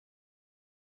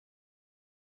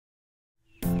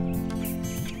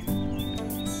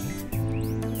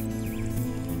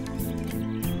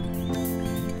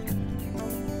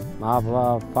మా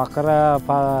పక్కన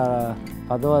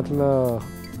పద్ధతులు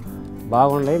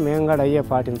బాగున్నాయి, మేము కూడా అయ్యే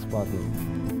పాటించిపోతున్నాం.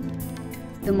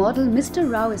 The model Mr.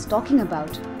 Rao is talking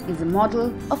about is a model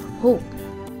of hope,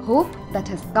 hope that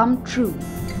has come true.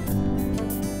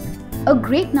 A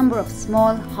great number of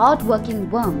small, hard-working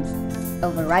worms,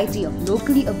 a variety of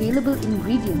locally available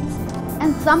ingredients,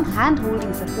 and some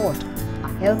hand-holding support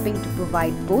are helping to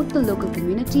provide both the local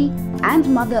community and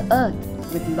Mother Earth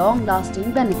with long-lasting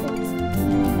benefits.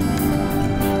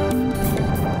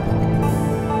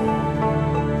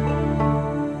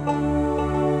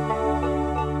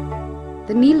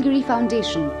 The Nilagiri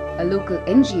Foundation, a local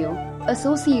NGO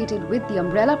associated with the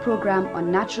Umbrella Program on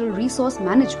Natural Resource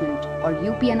Management or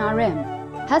UPNRM,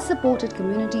 has supported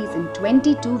communities in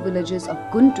 22 villages of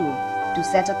Guntur to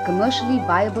set up commercially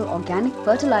viable organic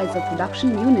fertilizer production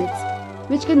units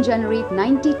which can generate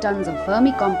 90 tons of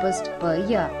vermicompost per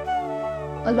year.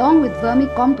 Along with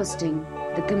vermicomposting,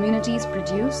 the communities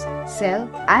produce, sell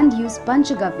and use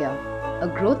panchagavya, a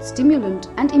growth stimulant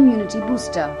and immunity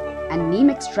booster, and neem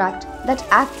extract that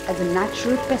acts as a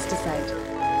natural pesticide.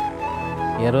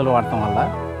 ఎరువులు వాడటం వల్ల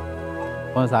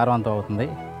కొంచెం సారవంతం అవుతుంది,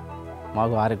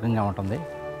 మాకు ఆరోగ్యంగా ఉంటుంది,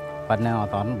 పరిణామ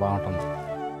వాతావరణం బాగుంటుంది.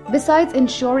 Besides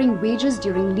ensuring wages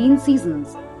during lean seasons,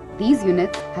 these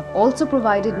units have also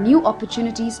provided new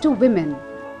opportunities to women.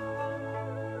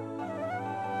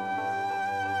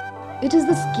 It is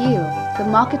the scale, the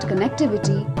market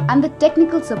connectivity and the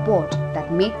technical support that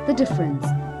make the difference.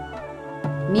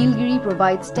 Nilagiri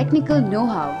provides technical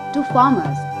know-how to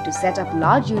farmers to set up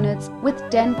large units with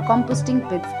 10 composting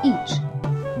pits each.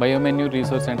 Biomanure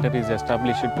Resource Center is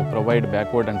established to provide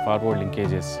backward and forward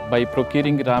linkages by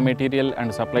procuring raw material and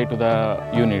supply to the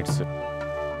units.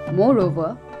 Moreover,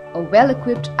 a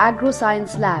well-equipped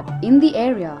agro-science lab in the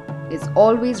area is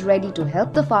always ready to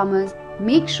help the farmers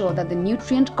make sure that the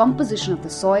nutrient composition of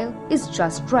the soil is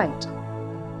just right.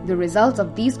 The results of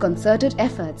these concerted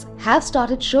efforts have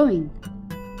started showing.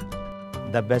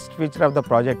 The best feature of the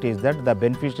project is that the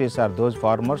beneficiaries are those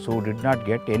farmers who did not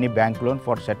get any bank loan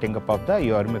for setting up of the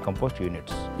vermicompost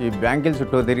units. ఈ బ్యాంకుల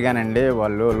చుట్టూ తిరిగానండి,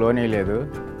 వాళ్ళు loan ఇవ్వలేదు.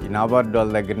 ఈ నాబార్డ్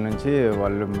వాళ్ళ దగ్గర నుంచి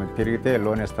వాళ్ళు తిరిగితే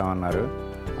లోన్ ఇస్తామన్నారు.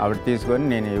 అవి తీసుకొని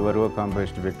నేను ఈ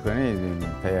vermicompost పెట్టుకొని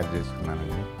తయారు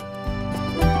చేసుకున్నానండి.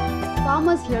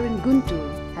 Farmers here in Guntur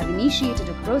have initiated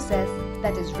a process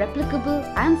that is replicable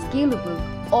and scalable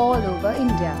all over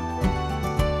India.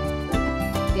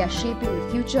 They are shaping the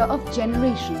future of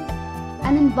generations,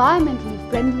 an environmentally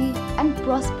friendly and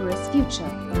prosperous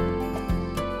future.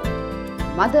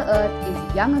 Mother Earth is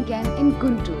young again in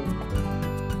Guntur.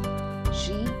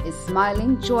 She is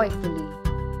smiling joyfully.